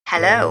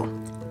Hello,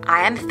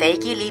 I am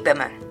Fegi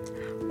Lieberman.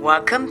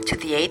 Welcome to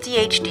the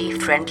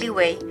ADHD-friendly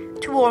way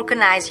to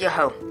organize your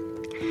home.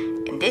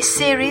 In this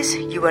series,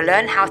 you will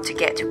learn how to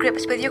get to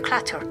grips with your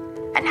clutter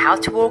and how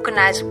to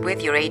organize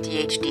with your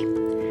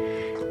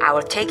ADHD. I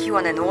will take you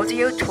on an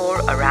audio tour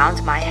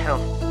around my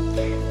home.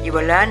 You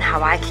will learn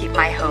how I keep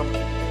my home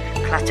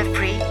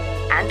clutter-free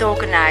and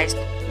organized,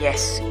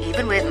 yes,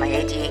 even with my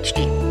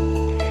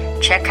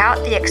ADHD. Check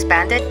out the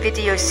expanded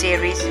video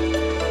series,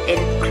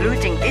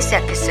 including this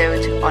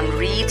episode, on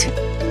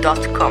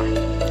read.com,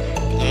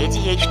 the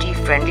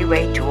ADHD-friendly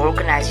way to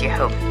organize your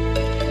home.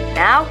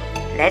 Now,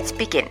 let's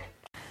begin.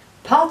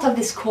 Part of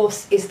this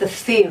course is the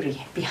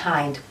theory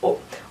behind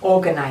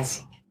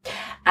organizing.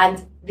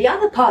 And the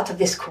other part of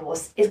this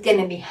course is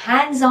going to be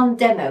hands-on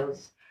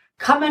demos.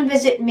 Come and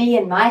visit me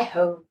in my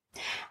home,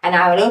 and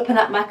I will open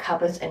up my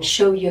cupboards and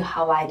show you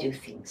how I do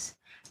things.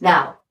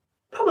 Now,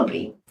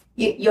 probably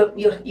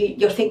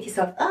you'll think to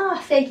yourself,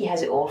 Fegi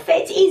has it all.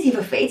 It's easy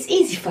for Faye. It's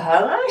easy for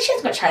her. Oh, she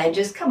hasn't got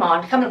challenges. Come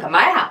on, come look at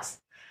my house.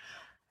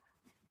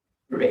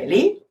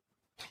 Really?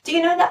 Do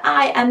you know that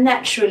I am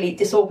naturally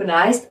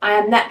disorganized? I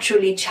am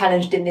naturally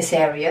challenged in this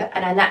area,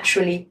 and I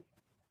naturally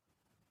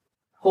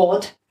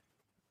hoard.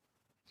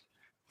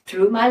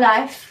 Through my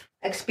life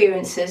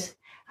experiences,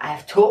 I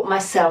have taught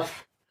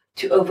myself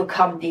to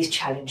overcome these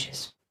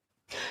challenges.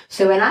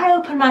 So when I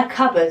open my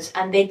cupboards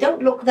and they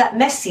don't look that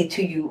messy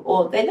to you,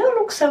 or they don't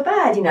look so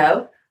bad,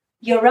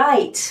 you're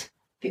right,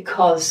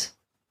 because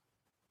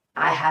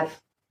I have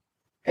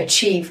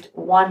achieved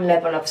one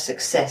level of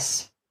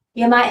success.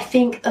 You might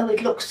think, oh,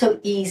 it looks so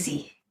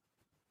easy.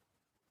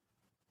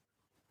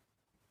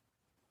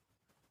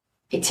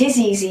 It is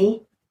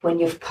easy when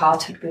you've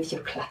parted with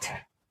your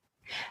clutter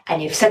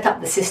and you've set up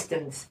the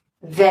systems,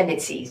 then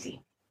it's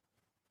easy.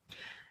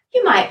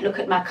 You might look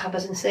at my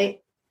cupboards and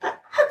say, but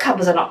her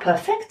cupboards are not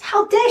perfect.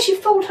 How dare she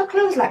fold her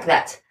clothes like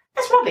that?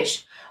 That's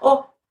rubbish.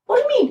 Or, what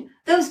do you mean?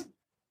 Those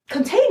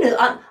containers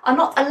are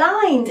not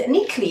aligned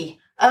neatly.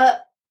 How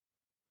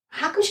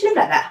can she live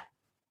like that?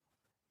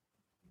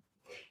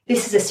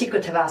 This is the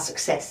secret of our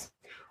success.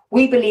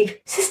 We believe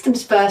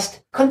systems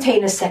first,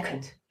 containers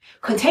second.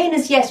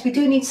 Containers, yes, we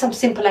do need some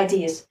simple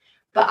ideas,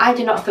 but I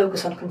do not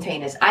focus on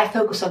containers. I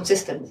focus on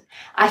systems.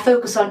 I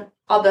focus on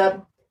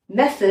other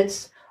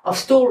methods of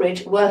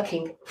storage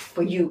working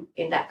for you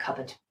in that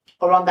cupboard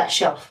or on that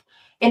shelf,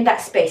 in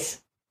that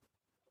space.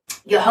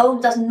 Your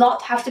home does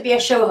not have to be a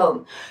show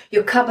home.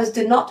 Your cupboards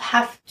do not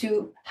have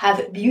to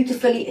have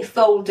beautifully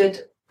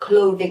folded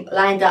clothing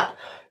lined up,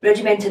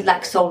 regimented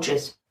like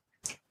soldiers.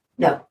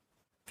 No,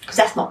 because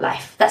that's not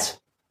life. That's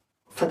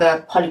for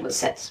the Hollywood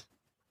sets.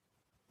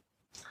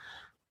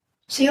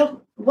 So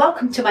you're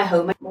welcome to my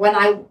home. When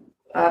I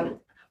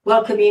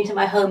welcome you into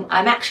my home,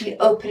 I'm actually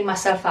opening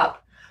myself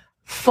up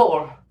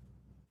for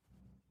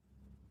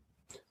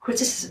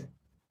criticism.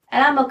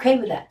 And I'm okay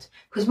with that,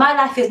 because my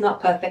life is not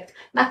perfect.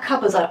 My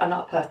cupboards are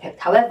not perfect.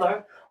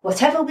 However,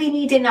 whatever we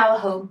need in our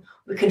home,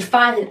 we can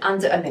find in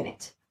under a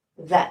minute.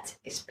 That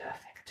is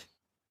perfect.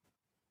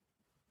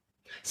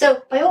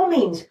 So by all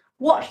means,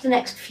 watch the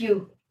next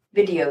few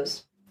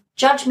videos.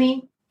 Judge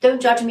me, don't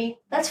judge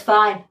me, that's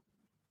fine.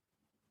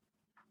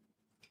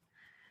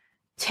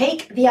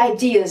 Take the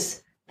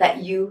ideas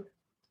that you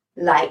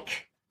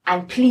like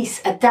and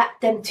please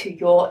adapt them to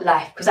your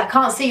life, because I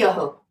can't see your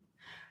home.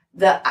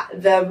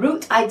 The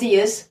root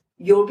ideas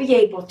you'll be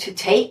able to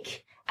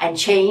take and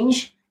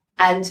change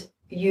and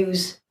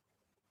use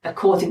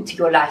according to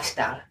your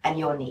lifestyle and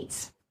your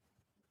needs.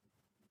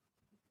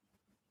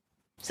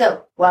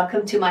 So,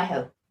 welcome to my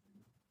home.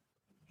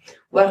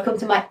 Welcome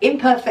to my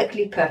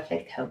imperfectly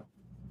perfect home.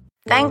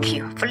 Thank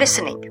you for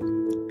listening.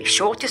 Be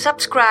sure to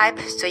subscribe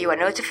so you are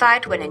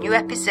notified when a new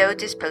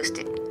episode is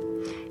posted.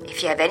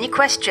 If you have any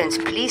questions,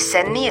 please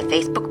send me a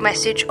Facebook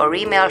message or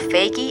email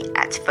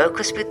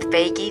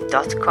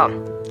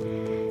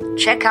fegi@focuswithfegi.com.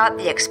 Check out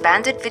the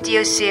expanded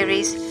video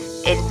series,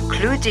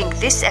 including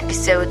this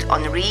episode,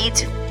 on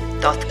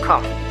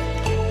read.com,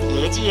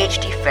 the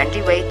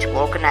ADHD-friendly way to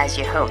organize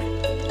your home.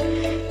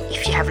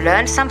 If you have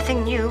learned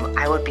something new,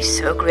 I would be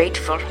so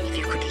grateful if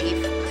you could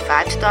leave a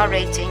 5-star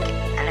rating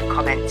and a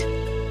comment.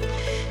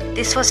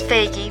 This was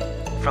Fegi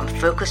from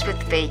Focus with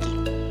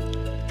Fegi.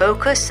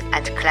 Focus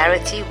and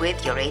clarity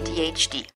with your ADHD.